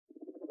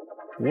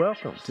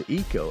Welcome to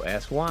EECO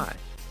Ask Why,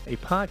 a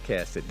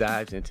podcast that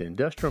dives into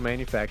industrial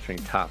manufacturing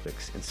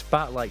topics and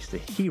spotlights the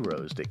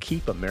heroes that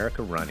keep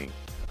America running.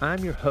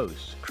 I'm your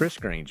host, Chris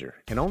Granger,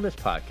 and on this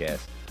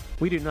podcast,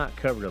 we do not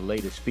cover the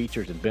latest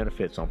features and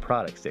benefits on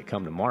products that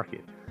come to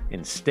market.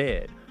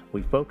 Instead,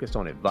 we focus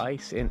on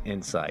advice and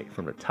insight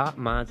from the top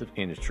minds of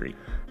industry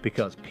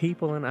because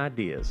people and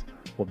ideas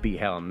will be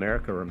how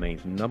America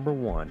remains number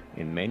one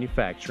in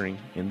manufacturing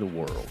in the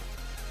world.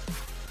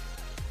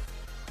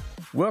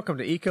 Welcome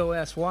to EECO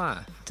Ask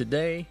Why.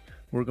 Today,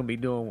 we're going to be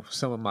doing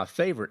some of my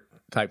favorite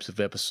types of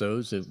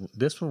episodes.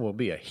 This one will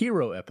be a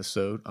hero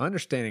episode,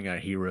 understanding our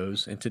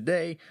heroes. And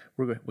today,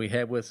 we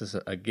have with us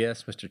a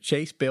guest, Mr.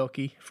 Chase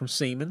Belkey from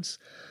Siemens.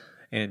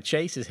 And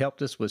Chase has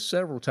helped us with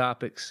several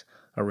topics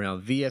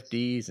around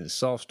VFDs and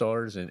soft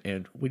starters.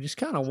 And we just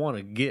kind of want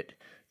to get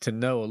to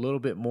know a little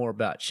bit more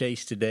about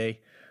Chase today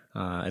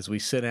as we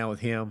sit down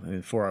with him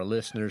and for our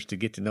listeners to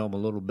get to know him a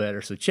little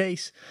better. So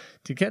Chase,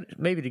 to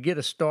get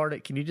us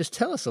started, can you just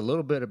tell us a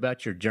little bit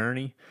about your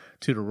journey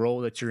to the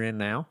role that you're in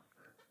now?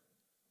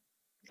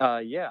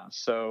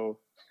 So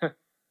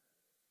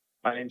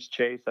my name's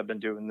Chase. I've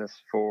been doing this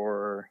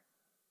for,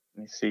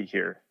 let me see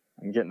here.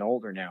 I'm getting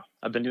older now.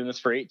 I've been doing this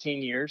for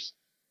 18 years.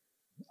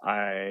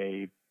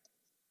 I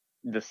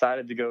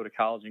decided to go to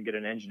college and get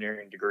an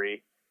engineering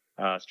degree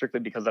strictly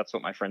because that's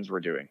what my friends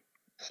were doing.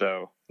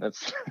 So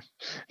that's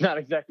not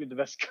exactly the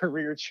best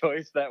career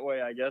choice that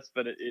way, I guess,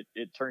 but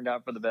it turned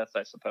out for the best,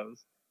 I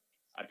suppose.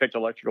 I picked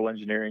electrical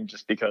engineering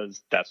just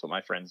because that's what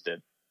my friends did.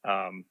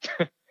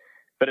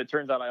 But it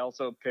turns out I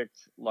also picked,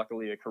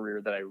 luckily, a career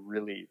that I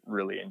really,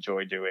 really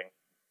enjoy doing.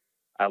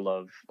 I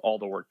love all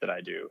the work that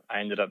I do.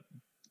 I ended up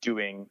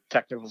doing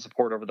technical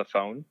support over the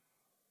phone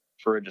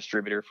for a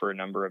distributor for a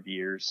number of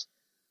years.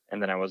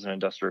 And then I was an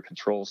industrial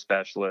control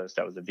specialist.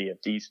 I was a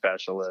VFD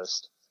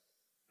specialist.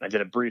 I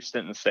did a brief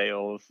stint in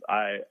sales.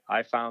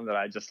 I found that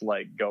I just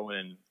like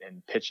going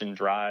and pitching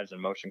drives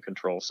and motion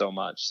control so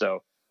much.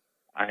 So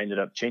I ended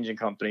up changing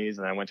companies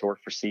and I went to work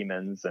for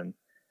Siemens, and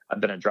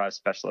I've been a drive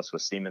specialist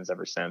with Siemens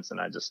ever since.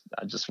 And I just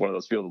one of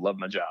those people that love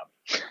my job.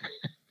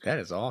 That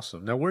is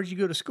awesome. Now, where'd you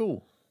go to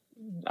school?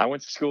 I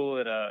went to school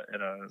at a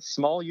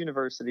small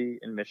university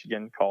in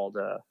Michigan called,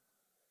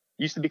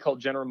 used to be called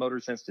General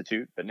Motors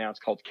Institute, but now it's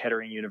called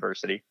Kettering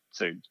University.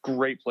 It's a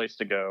great place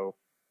to go.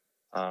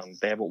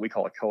 They have what we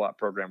call a co-op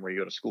program where you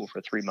go to school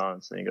for 3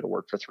 months and you go to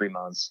work for 3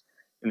 months,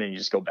 and then you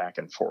just go back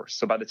and forth.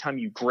 So by the time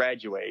you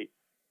graduate,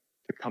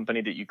 the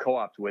company that you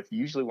co-opt with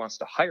usually wants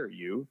to hire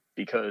you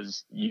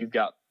because you've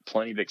got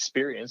plenty of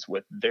experience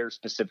with their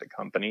specific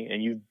company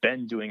and you've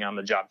been doing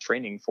on-the-job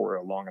training for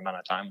a long amount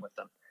of time with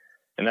them.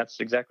 And that's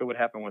exactly what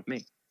happened with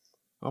me.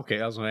 Okay,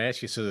 I was going to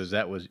ask you, so is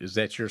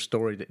that your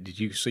story?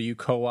 So you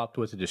co-opt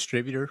with a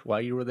distributor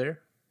while you were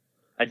there?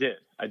 I did.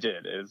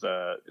 It was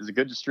a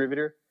good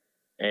distributor.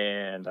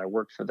 And I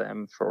worked for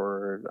them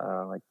for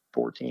like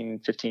 14,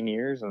 15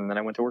 years. And then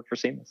I went to work for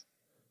Siemens.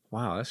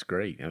 Wow, that's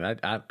great. I mean,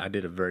 I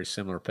did a very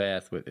similar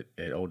path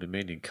at Old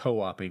Dominion,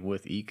 co-oping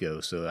with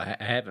EECO. So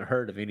I haven't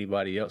heard of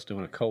anybody else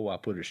doing a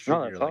co-op with a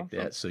distributor like awesome.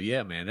 that. So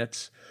yeah, man,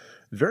 that's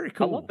very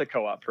cool. I love the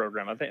co-op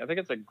program. I think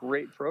it's a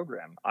great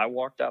program. I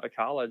walked out of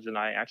college and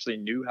I actually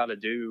knew how to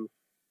do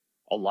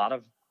a lot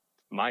of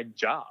my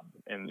job,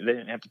 and they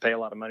didn't have to pay a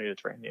lot of money to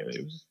train you.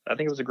 I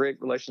think it was a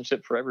great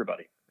relationship for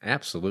everybody.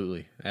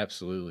 Absolutely.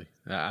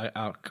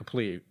 I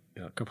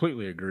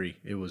completely agree.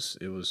 It was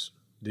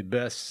the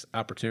best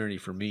opportunity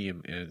for me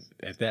and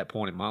at that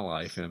point in my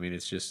life. And I mean,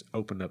 it's just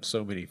opened up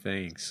so many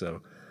things.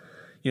 So,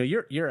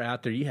 you're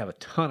out there. You have a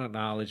ton of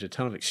knowledge, a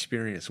ton of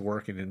experience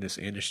working in this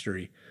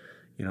industry,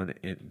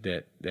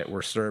 that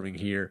we're serving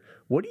here.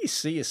 What do you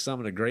see as some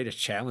of the greatest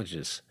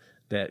challenges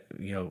that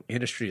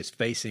industry is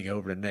facing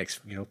over the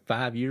next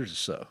 5 years or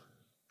so?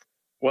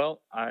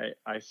 Well,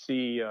 I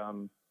see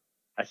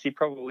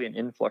probably an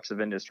influx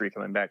of industry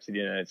coming back to the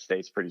United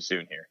States pretty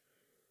soon here.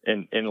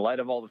 In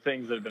light of all the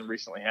things that have been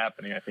recently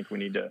happening, I think we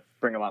need to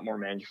bring a lot more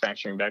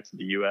manufacturing back to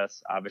the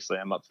U.S. Obviously,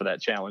 I'm up for that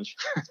challenge.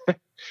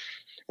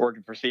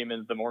 Working for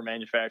Siemens, the more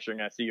manufacturing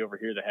I see over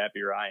here, the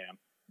happier I am.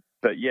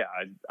 But yeah,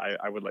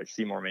 I would like to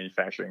see more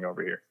manufacturing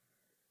over here.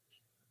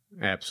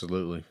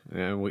 Absolutely.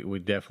 And we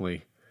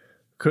definitely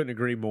couldn't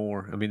agree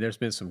more. I mean, there's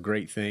been some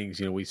great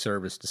things. We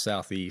service the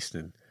Southeast,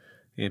 and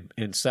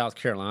in South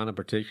Carolina in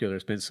particular,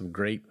 there's been some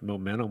great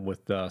momentum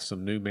with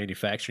some new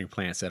manufacturing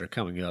plants that are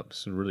coming up.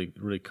 It's really,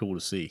 really cool to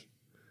see.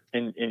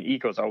 And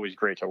EECO is always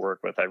great to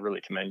work with. I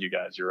really commend you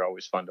guys. You're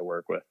always fun to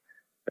work with.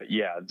 But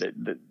yeah,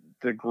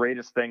 the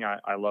greatest thing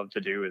I love to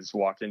do is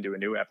walk into a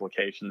new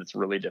application that's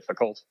really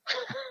difficult.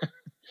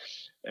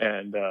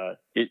 And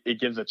it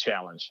gives a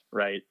challenge,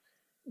 right?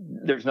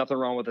 There's nothing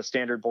wrong with a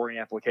standard boring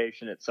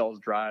application. It sells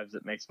drives,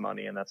 it makes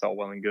money, and that's all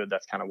well and good.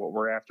 That's kind of what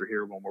we're after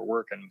here when we're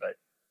working. But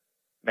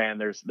man,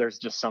 there's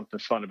just something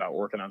fun about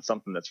working on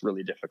something that's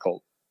really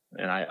difficult,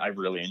 and I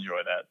really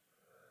enjoy that.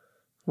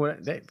 Well,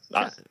 that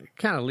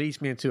kind of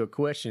leads me into a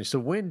question. So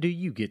when do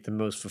you get the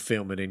most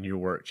fulfillment in your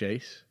work,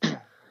 Chase?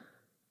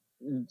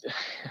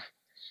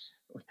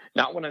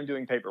 Not when I'm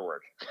doing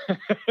paperwork.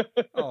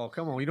 Oh,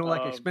 come on. You don't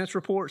like expense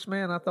reports,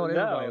 man? I thought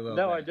everybody loved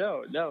no, that. I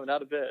don't. No,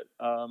 not a bit.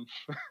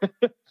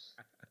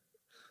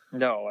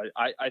 No,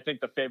 I think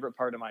the favorite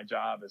part of my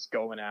job is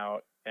going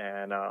out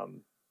and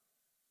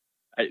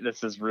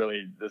this is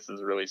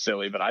really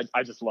silly, but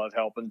I just love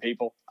helping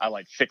people. I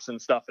like fixing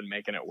stuff and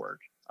making it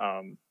work.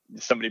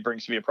 Somebody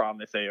brings me a problem,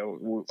 they say, "Oh,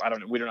 we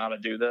don't know how to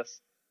do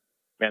this."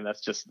 Man,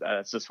 that's just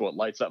what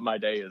lights up my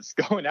day, is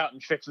going out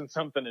and fixing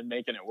something and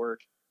making it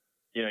work.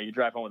 You know, you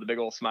drive home with a big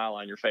old smile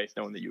on your face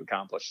knowing that you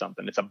accomplished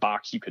something. It's a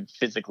box you could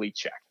physically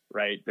check,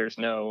 right? There's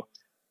no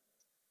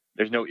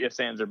ifs,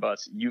 ands, or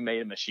buts. You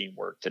made a machine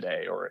work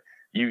today, or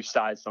you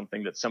sized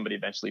something that somebody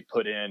eventually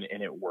put in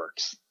and it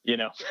works, you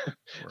know.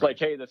 Right. Like,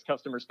 hey, this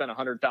customer spent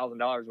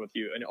 $100,000 with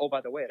you, and oh,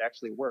 by the way, it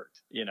actually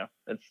worked. You know,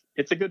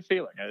 it's a good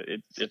feeling.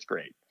 It's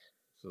great.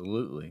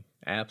 Absolutely.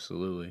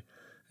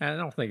 And I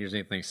don't think there's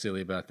anything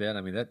silly about that.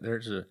 I mean,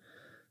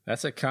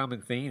 that's a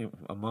common theme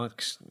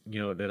amongst,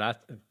 that I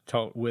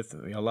talk with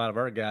a lot of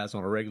our guys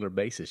on a regular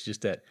basis.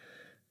 Just that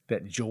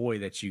joy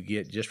that you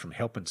get just from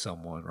helping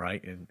someone,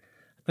 right? And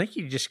I think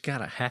you just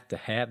kind of have to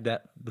have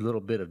that little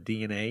bit of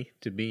DNA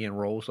to be in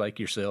roles like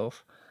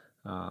yourself,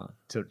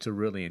 to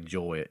really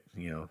enjoy it,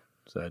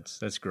 So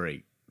that's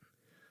great.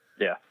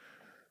 Yeah.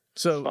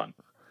 So fun.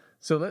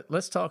 So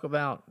let's talk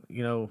about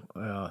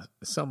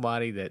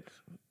somebody that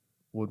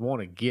would want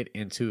to get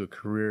into a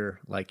career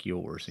like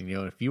yours, and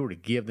if you were to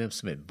give them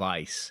some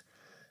advice,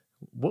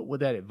 what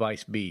would that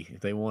advice be if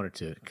they wanted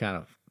to kind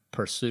of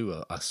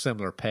pursue a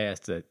similar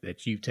path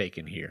that you've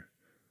taken here?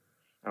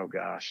 Oh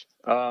gosh.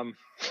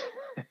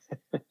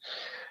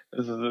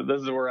 This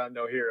is where I'm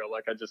no hero.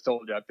 Like I just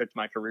told you, I picked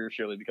my career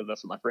surely because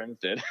that's what my friends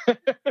did.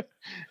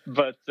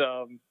 But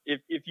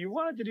if you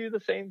wanted to do the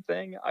same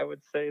thing, I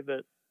would say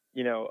that,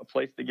 a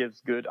place that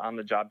gives good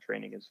on-the-job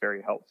training is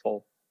very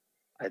helpful.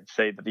 I'd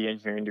say that the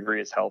engineering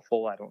degree is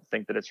helpful. I don't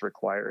think that it's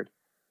required.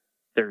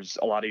 There's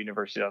a lot of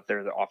universities out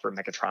there that offer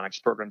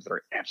mechatronics programs that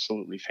are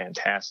absolutely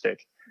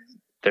fantastic.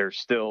 There's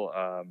still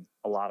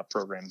a lot of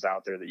programs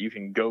out there that you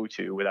can go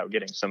to without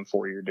getting some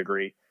 4-year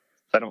degree.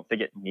 So I don't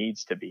think it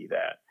needs to be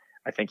that.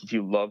 I think if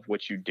you love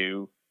what you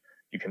do,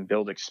 you can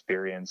build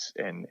experience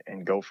and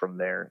go from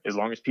there. As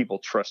long as people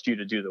trust you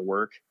to do the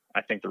work,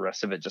 I think the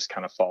rest of it just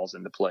kind of falls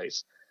into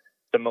place.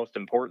 The most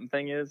important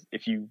thing is,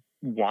 if you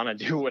want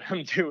to do what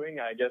I'm doing,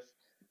 I guess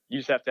you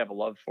just have to have a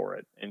love for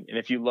it. And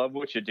if you love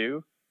what you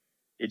do,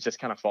 it just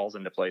kind of falls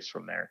into place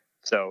from there.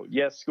 So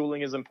yes,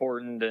 schooling is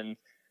important and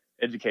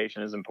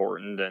education is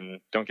important.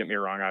 And don't get me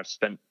wrong, I've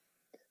spent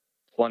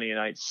plenty of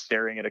nights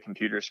staring at a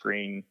computer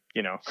screen,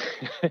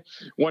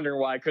 wondering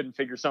why I couldn't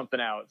figure something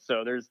out.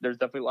 So there's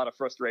definitely a lot of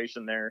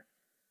frustration there.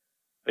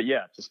 But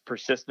yeah, just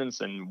persistence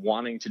and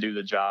wanting to do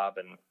the job,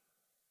 and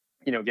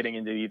getting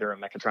into either a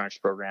mechatronics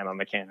program, a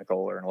mechanical,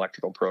 or an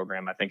electrical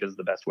program, I think is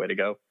the best way to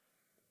go.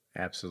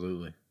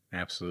 Absolutely.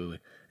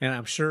 And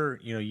I'm sure,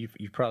 you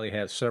probably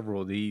have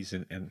several of these,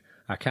 and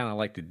I kind of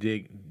like to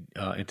dig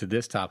into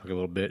this topic a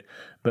little bit.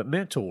 But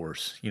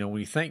mentors, when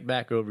you think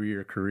back over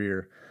your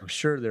career, I'm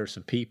sure there are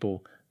some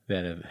people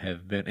that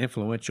have been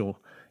influential,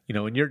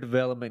 in your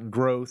development and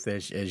growth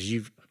as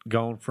you've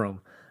gone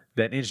from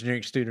that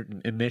engineering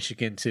student in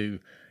Michigan to,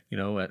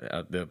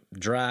 the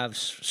drive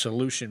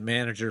solution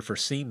manager for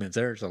Siemens.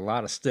 There's a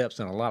lot of steps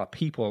and a lot of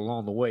people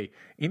along the way.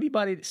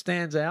 Anybody that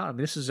stands out, and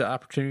this is an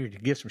opportunity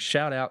to give some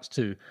shout outs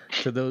to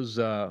those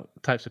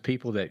types of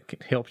people that can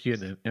help you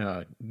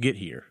to get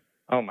here.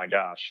 Oh my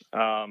gosh.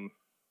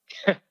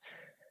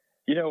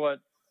 You know what?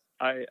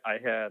 I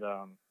had,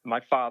 my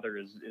father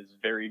is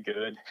very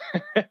good.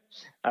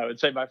 I would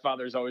say my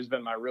father's always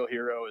been my real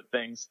hero at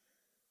things.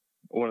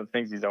 One of the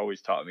things he's always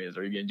taught me is,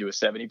 are you going to do a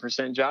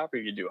 70% job, or are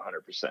you going to do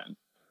 100%?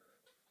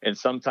 And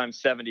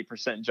sometimes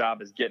 70%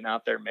 job is getting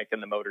out there,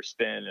 making the motor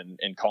spin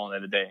and calling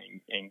it a day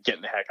and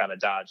getting the heck out of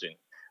Dodge and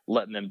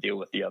letting them deal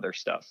with the other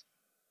stuff.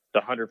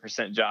 The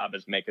 100% job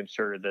is making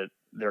sure that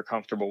they're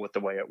comfortable with the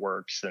way it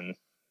works. And,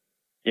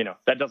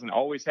 that doesn't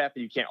always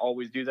happen. You can't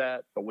always do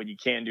that. But when you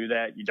can do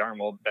that, you darn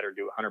well better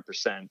do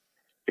 100%,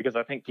 because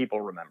I think people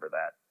remember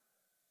that.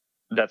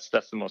 That's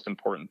the most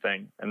important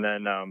thing. And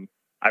then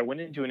I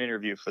went into an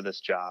interview for this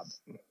job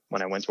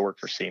when I went to work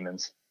for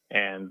Siemens.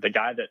 And the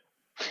guy that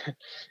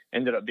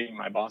ended up being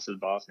my boss's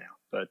boss now,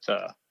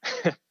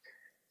 but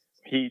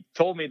he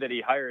told me that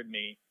he hired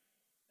me,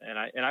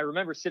 and I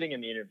remember sitting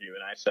in the interview,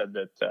 and I said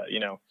that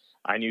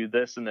I knew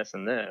this and this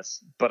and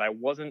this, but I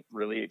wasn't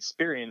really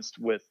experienced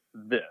with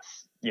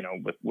this,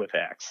 with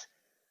X.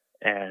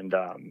 And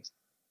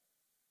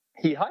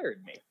he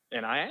hired me,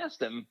 and I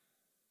asked him,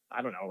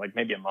 I don't know, like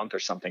maybe a month or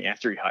something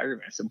after he hired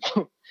me, I said,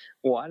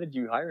 why did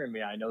you hire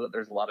me? I know that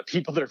there's a lot of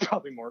people that are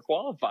probably more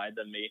qualified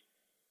than me.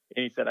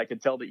 And he said, I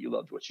could tell that you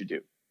loved what you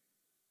do.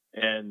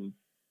 And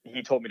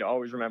he told me to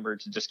always remember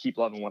to just keep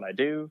loving what I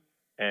do.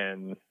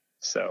 And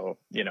so,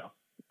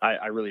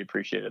 I really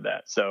appreciated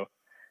that. So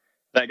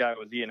that guy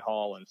was Ian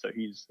Hall. And so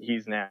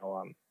he's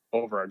now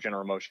over our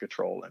general motion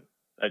control.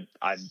 And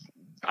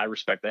I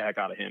respect the heck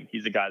out of him.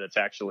 He's a guy that's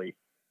actually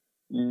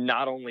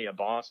not only a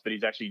boss, but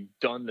he's actually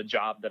done the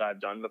job that I've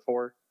done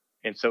before.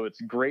 And so it's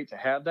great to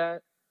have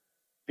that,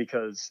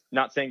 because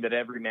not saying that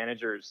every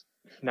manager is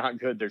not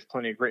good. There's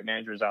plenty of great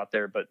managers out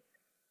there, but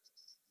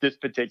this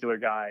particular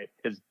guy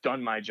has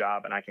done my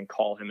job, and I can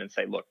call him and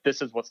say, look,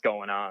 this is what's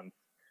going on.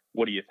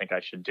 What do you think I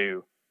should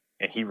do?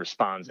 And he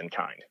responds in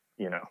kind,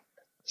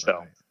 So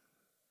right.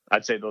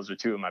 I'd say those are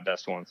two of my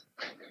best ones.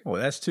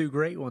 Well, that's two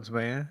great ones,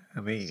 man.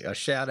 I mean, a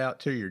shout out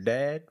to your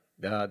dad.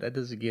 That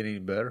doesn't get any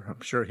better.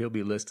 I'm sure he'll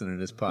be listening to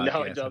this podcast.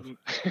 No, it doesn't.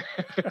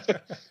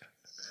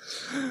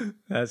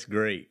 That's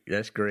great.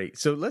 That's great.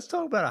 So let's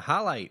talk about a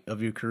highlight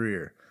of your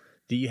career.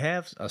 Do you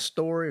have a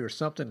story or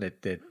something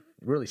that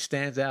really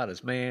stands out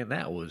as, man,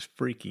 that was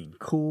freaking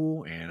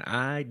cool and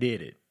I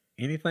did it?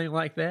 Anything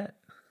like that?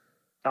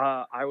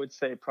 I would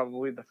say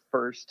probably the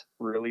first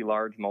really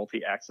large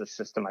multi-axis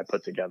system I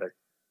put together.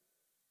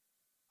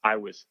 I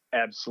was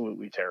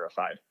absolutely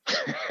terrified.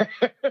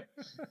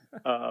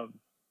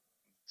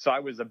 So I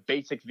was a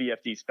basic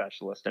VFD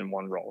specialist in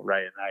one role,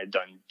 right? And I had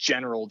done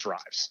general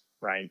drives,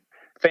 right?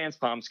 Fans,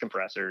 pumps,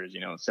 compressors,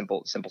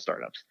 simple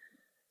startups.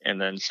 And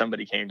then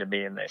somebody came to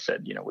me and they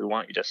said, we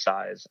want you to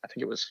size, I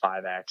think it was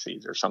 5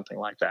 axes or something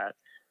like that.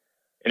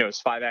 And it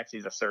was 5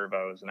 axes of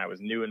servos, and I was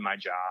new in my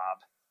job,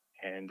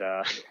 and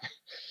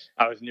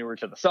I was newer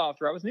to the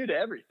software. I was new to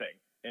everything.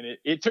 And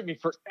it took me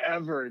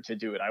forever to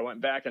do it. I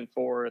went back and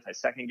forth. I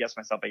second guessed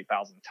myself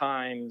 8,000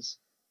 times.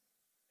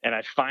 And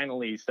I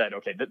finally said,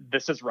 okay,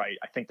 this is right.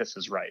 I think this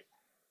is right.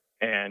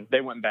 And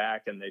they went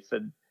back and they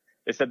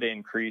said they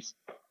increased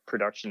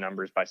production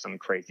numbers by some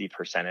crazy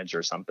percentage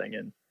or something.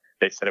 And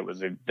they said it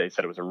was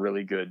a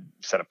really good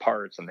set of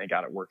parts, and they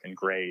got it working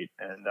great.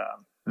 And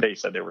they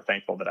said they were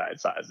thankful that I had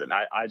sized it. And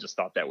I just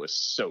thought that was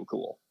so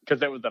cool,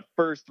 because that was the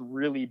first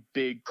really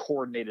big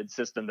coordinated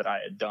system that I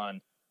had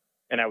done.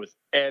 And I was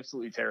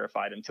absolutely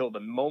terrified until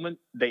the moment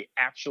they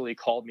actually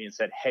called me and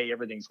said, hey,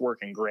 everything's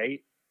working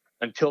great.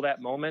 Until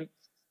that moment,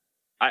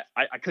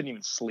 I couldn't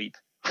even sleep.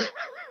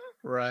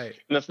 Right.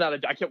 And that's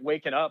I kept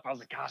waking up. I was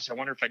like, gosh, I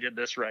wonder if I did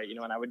this right.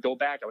 And I would go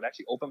back, I would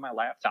actually open my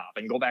laptop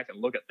and go back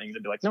and look at things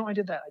and be like, no, I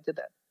did that.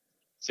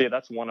 So yeah,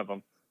 that's one of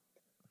them.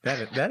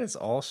 That is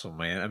awesome,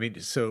 man. I mean,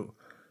 so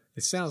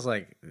it sounds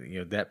like,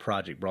 that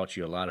project brought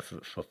you a lot of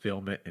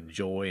fulfillment and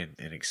joy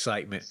and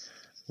excitement.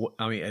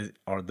 I mean,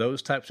 are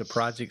those types of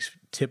projects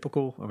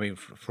typical? I mean,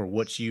 for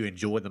what you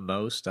enjoy the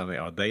most? I mean,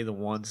 are they the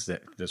ones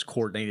this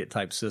coordinated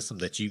type system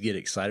that you get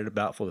excited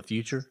about for the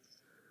future?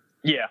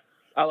 Yeah,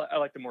 I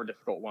like the more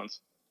difficult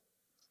ones.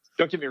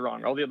 Don't get me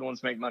wrong; all the other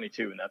ones make money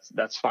too, and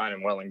that's fine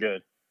and well and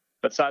good.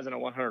 But sizing a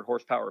 100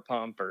 horsepower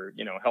pump, or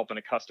helping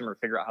a customer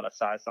figure out how to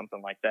size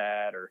something like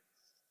that, or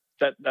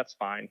that's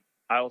fine.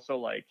 I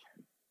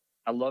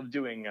love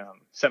doing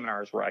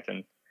seminars where I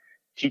can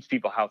teach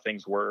people how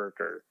things work,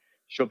 or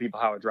show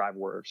people how a drive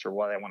works, or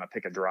why they want to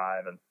pick a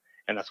drive,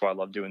 and that's why I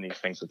love doing these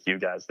things with you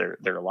guys.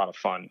 They're a lot of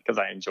fun, because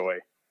I enjoy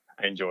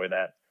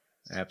that.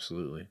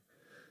 Absolutely.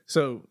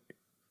 So,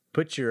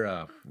 put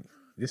your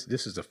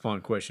this is a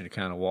fun question to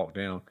kind of walk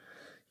down.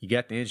 You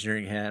got the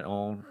engineering hat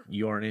on.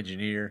 You are an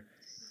engineer.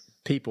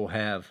 People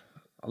have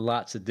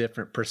lots of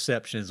different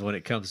perceptions when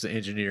it comes to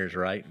engineers,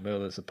 right?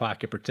 Whether it's a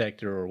pocket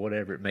protector or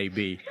whatever it may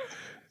be.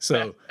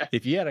 So,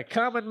 if you had a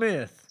common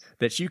myth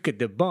that you could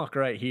debunk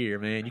right here,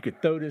 man, you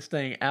could throw this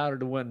thing out of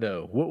the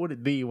window, what would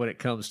it be when it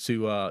comes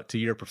to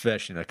your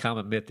profession, a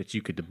common myth that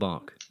you could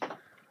debunk?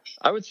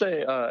 I would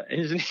say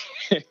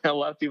a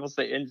lot of people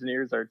say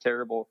engineers are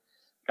terrible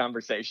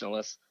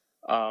conversationalists.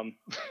 And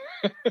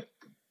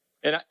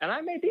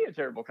I may be a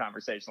terrible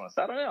conversationalist.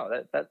 I don't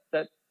know.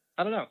 That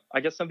I don't know. I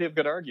guess some people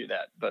could argue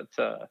that, but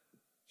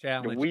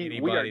challenge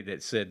anybody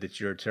that said that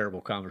you're a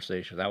terrible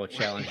conversationalist. I would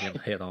challenge him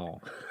head on.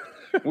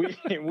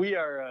 we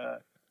are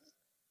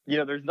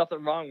there's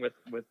nothing wrong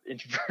with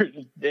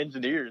introverted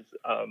engineers.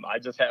 I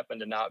just happen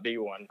to not be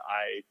one.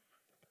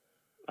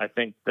 I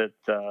think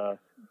that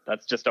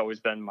that's just always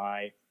been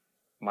my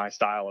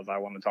style. Is I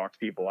want to talk to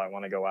people. I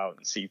want to go out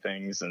and see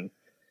things and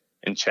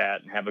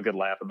chat and have a good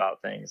laugh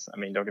about things. I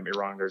mean, don't get me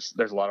wrong.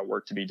 There's a lot of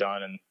work to be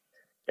done, and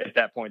at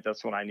that point,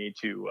 that's when I need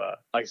to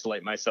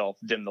isolate myself,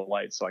 dim the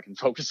lights, so I can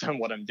focus on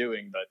what I'm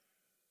doing. But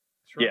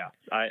sure. Yeah,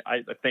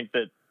 I think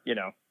that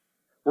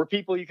we're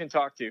people you can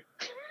talk to.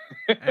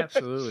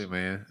 Absolutely,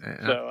 man.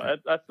 So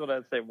that's what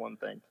I'd say. One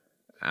thing.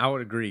 I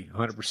would agree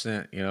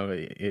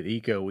 100%. At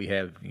ECO, we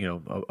have,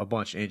 a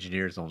bunch of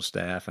engineers on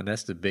staff, and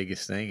that's the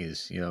biggest thing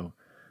is, a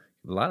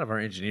lot of our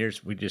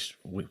engineers,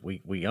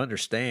 we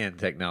understand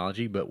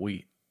technology, but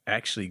we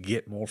actually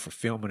get more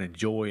fulfillment and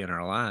joy in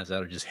our lives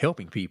out of just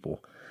helping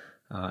people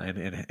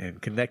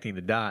and connecting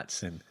the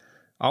dots, and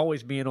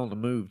always being on the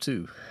move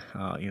too.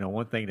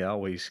 One thing that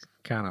always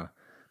kind of,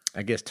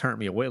 I guess, turned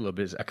me away a little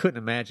bit is I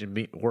couldn't imagine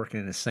me working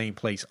in the same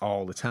place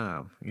all the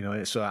time.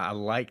 So I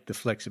like the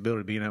flexibility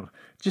of being able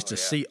just to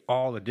see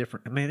all the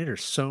different. Man,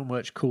 there's so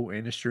much cool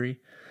industry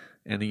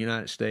in the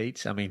United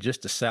States. I mean,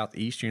 just the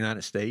southeastern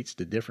United States,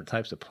 the different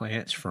types of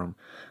plants from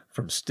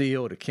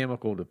steel to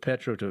chemical to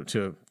petro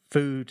to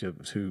food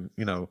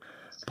to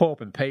pulp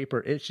and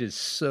paper. It's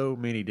just so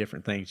many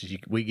different things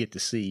that we get to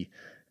see,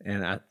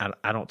 and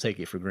I don't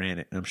take it for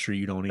granted. I'm sure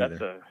you don't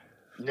either.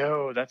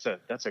 No, that's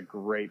a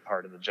great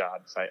part of the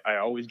job. I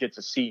always get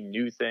to see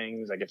new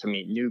things. I get to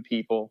meet new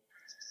people.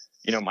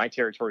 You know, my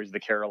territory is the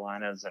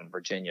Carolinas and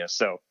Virginia.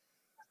 So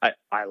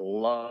I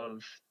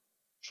love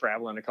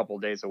traveling a couple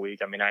of days a week.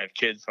 I mean, I have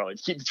kids, so I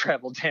keep the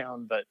travel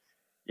down, but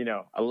you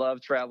know, I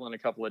love traveling a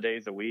couple of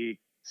days a week,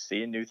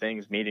 seeing new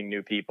things, meeting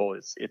new people.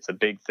 It's a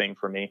big thing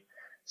for me.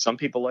 Some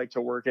people like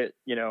to work at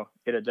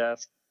a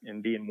desk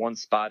and be in one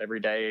spot every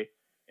day.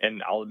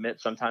 And I'll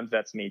admit sometimes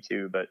that's me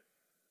too, but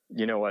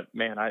you know what,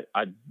 man,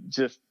 I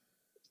just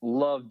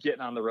love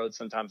getting on the road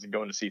sometimes and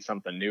going to see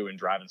something new and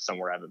driving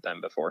somewhere I haven't been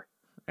before.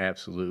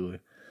 Absolutely.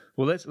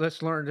 Well,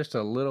 let's learn just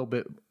a little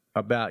bit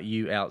about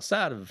you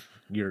outside of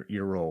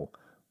your role.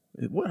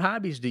 What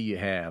hobbies do you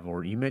have?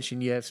 Or you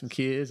mentioned you have some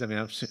kids. I mean,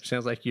 it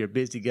sounds like you're a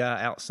busy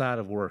guy outside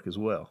of work as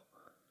well.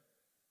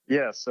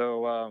 Yeah.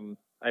 So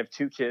I have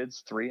 2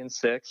 kids, 3 and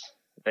 6.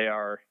 They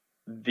are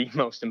the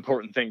most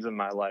important things in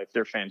my life.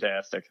 They're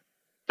fantastic.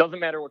 Doesn't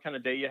matter what kind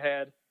of day you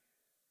had.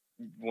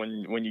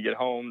 When you get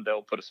home,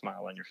 they'll put a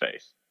smile on your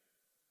face.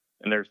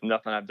 And there's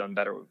nothing I've done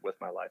better with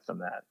my life than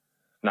that.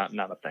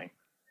 Not a thing.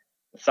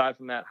 Aside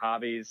from that,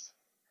 hobbies,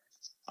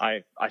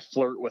 I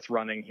flirt with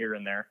running here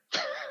and there.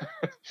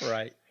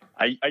 Right.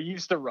 I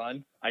used to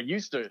run. I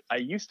used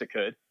to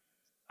could.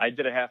 I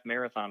did a half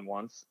marathon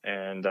once,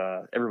 and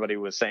everybody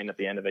was saying at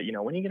the end of it, when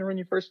are you going to run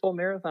your first full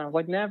marathon? I was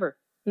like, never.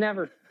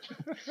 Right.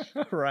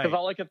 Because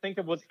all I could think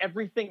of was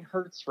everything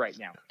hurts right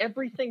now.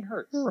 Everything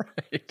hurts.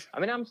 Right. I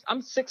mean,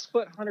 I'm 6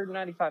 foot,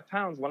 195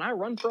 pounds. When I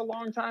run for a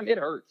long time, it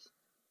hurts.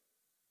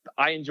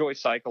 I enjoy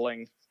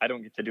cycling. I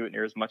don't get to do it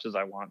near as much as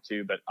I want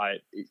to, but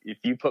if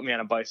you put me on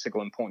a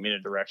bicycle and point me in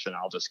a direction,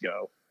 I'll just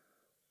go.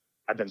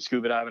 I've been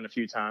scuba diving a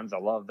few times. I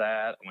love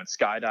that. I went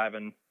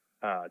skydiving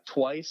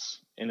twice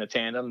in a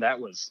tandem. That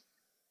was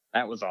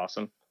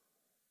awesome.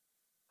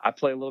 I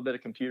play a little bit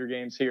of computer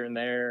games here and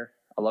there.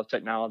 I love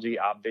technology.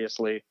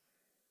 Obviously,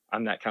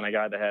 I'm that kind of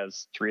guy that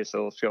has 3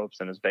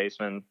 oscilloscopes in his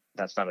basement.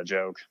 That's not a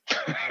joke.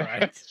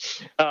 Right.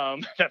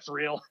 That's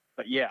real.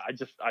 But yeah,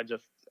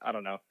 I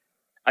don't know.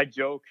 I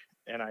joke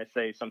and I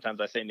say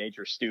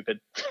nature's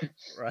stupid.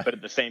 Right. But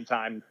at the same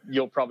time,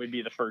 you'll probably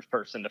be the first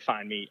person to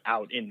find me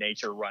out in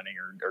nature running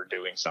or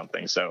doing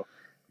something. So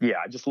yeah,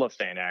 I just love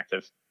staying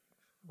active.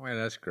 Well,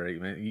 that's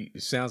great, man.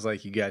 It sounds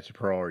like you got your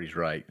priorities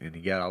right, and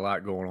you got a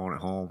lot going on at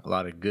home, a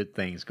lot of good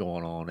things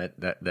going on.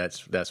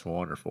 That's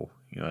wonderful.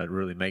 It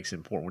really makes it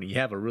important when you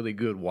have a really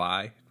good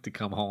why to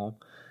come home.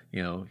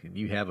 And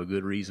you have a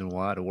good reason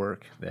why to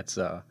work.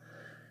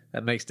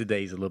 That makes the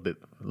days a little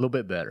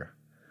bit better.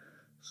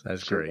 So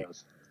that's Sure great.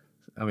 does.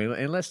 I mean,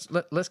 and let's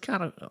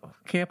kind of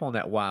camp on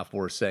that why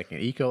for a second.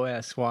 EECO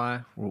asks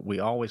why.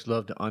 We always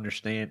love to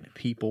understand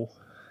people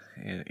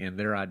and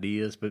their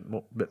ideas,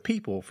 but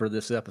people, for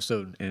this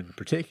episode in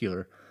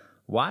particular,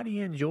 why do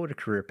you enjoy the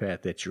career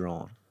path that you're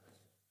on?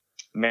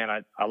 Man,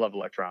 I love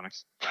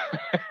electronics.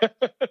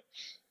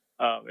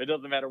 It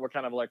doesn't matter what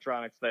kind of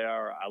electronics they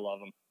are. I love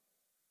them.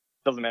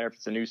 Doesn't matter if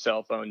it's a new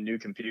cell phone, new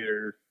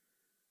computer.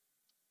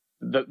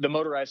 The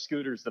motorized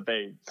scooters that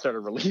they started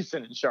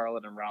releasing in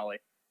Charlotte and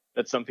Raleigh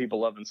that some people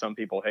love and some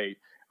people hate.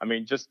 I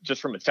mean,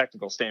 just from a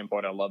technical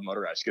standpoint, I love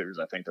motorized scooters.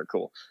 I think they're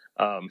cool.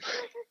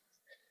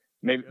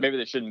 Maybe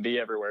they shouldn't be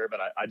everywhere,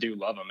 but I do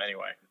love them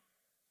anyway.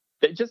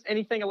 Just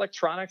anything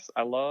electronics,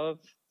 I love.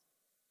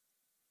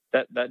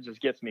 That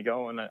just gets me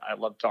going. I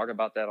love talking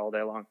about that all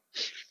day long.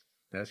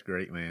 That's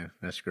great, man.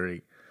 That's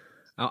great.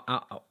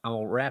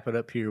 I'll wrap it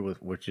up here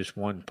with just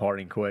one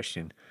parting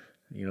question.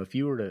 If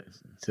you were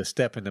to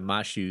step into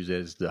my shoes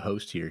as the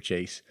host here,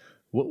 Chase,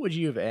 what would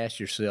you have asked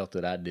yourself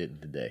that I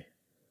didn't today?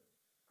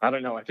 I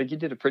don't know. I think you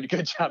did a pretty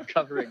good job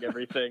covering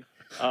everything.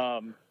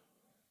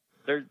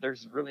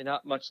 There's really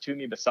not much to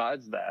me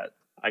besides that.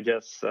 I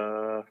guess,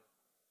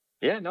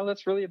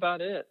 that's really about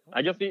it.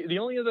 I guess the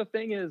only other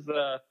thing is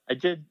I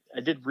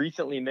did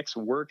recently mix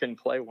work and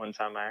play one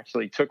time. I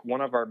actually took one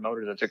of our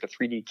motors. I took a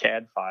 3D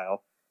CAD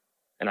file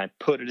and I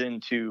put it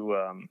into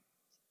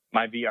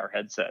my VR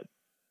headset.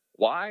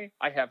 Why?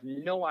 I have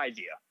no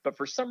idea. But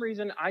for some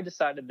reason, I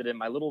decided that in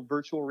my little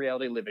virtual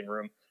reality living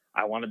room,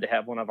 I wanted to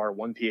have one of our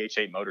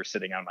 1PH8 motors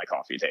sitting on my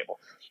coffee table.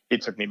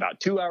 It took me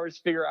about 2 hours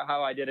to figure out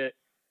how I did it,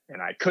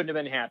 and I couldn't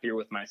have been happier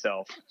with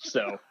myself.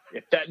 So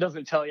if that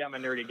doesn't tell you I'm a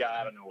nerdy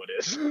guy, I don't know what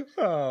is.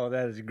 Oh,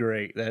 that is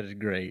great. That is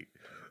great.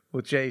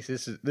 Well, Chase,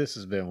 this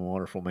has been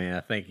wonderful, man.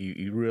 I think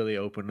you really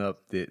opened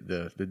up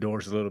the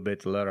doors a little bit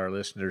to let our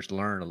listeners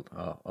learn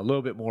a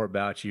little bit more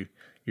about you.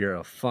 You're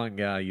a fun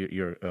guy.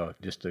 You're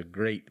just a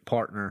great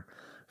partner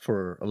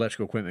for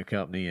Electrical Equipment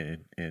Company,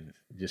 and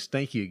just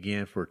thank you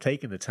again for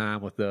taking the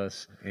time with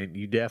us. And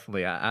you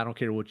definitely, I don't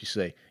care what you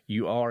say,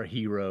 you are a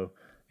hero,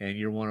 and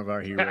you're one of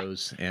our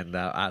heroes. And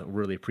I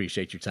really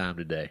appreciate your time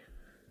today.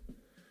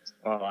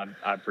 Well,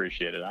 I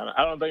appreciate it.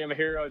 I don't think I'm a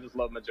hero. I just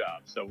love my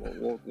job. So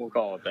we'll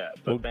call it that.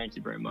 But thank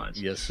you very much.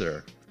 Yes,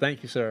 sir.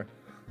 Thank you, sir.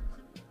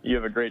 You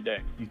have a great day.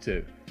 You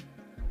too.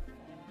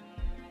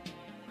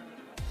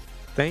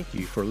 Thank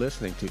you for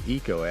listening to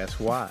EECO Asks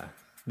Why.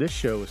 This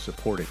show is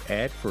supported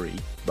ad-free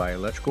by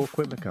Electrical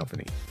Equipment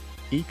Company.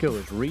 ECO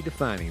is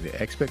redefining the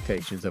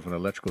expectations of an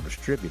electrical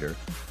distributor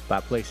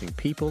by placing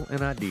people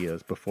and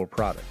ideas before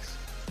products.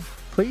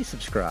 Please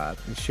subscribe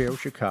and share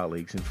with your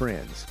colleagues and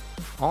friends.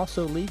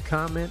 Also, leave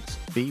comments,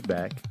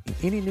 feedback, and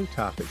any new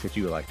topics that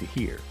you would like to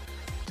hear.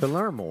 To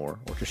learn more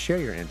or to share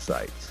your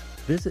insights,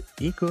 visit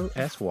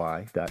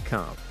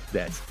ecosy.com.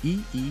 That's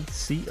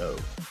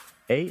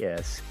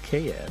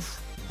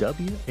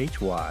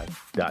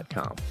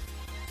EECOASKSWHY.com.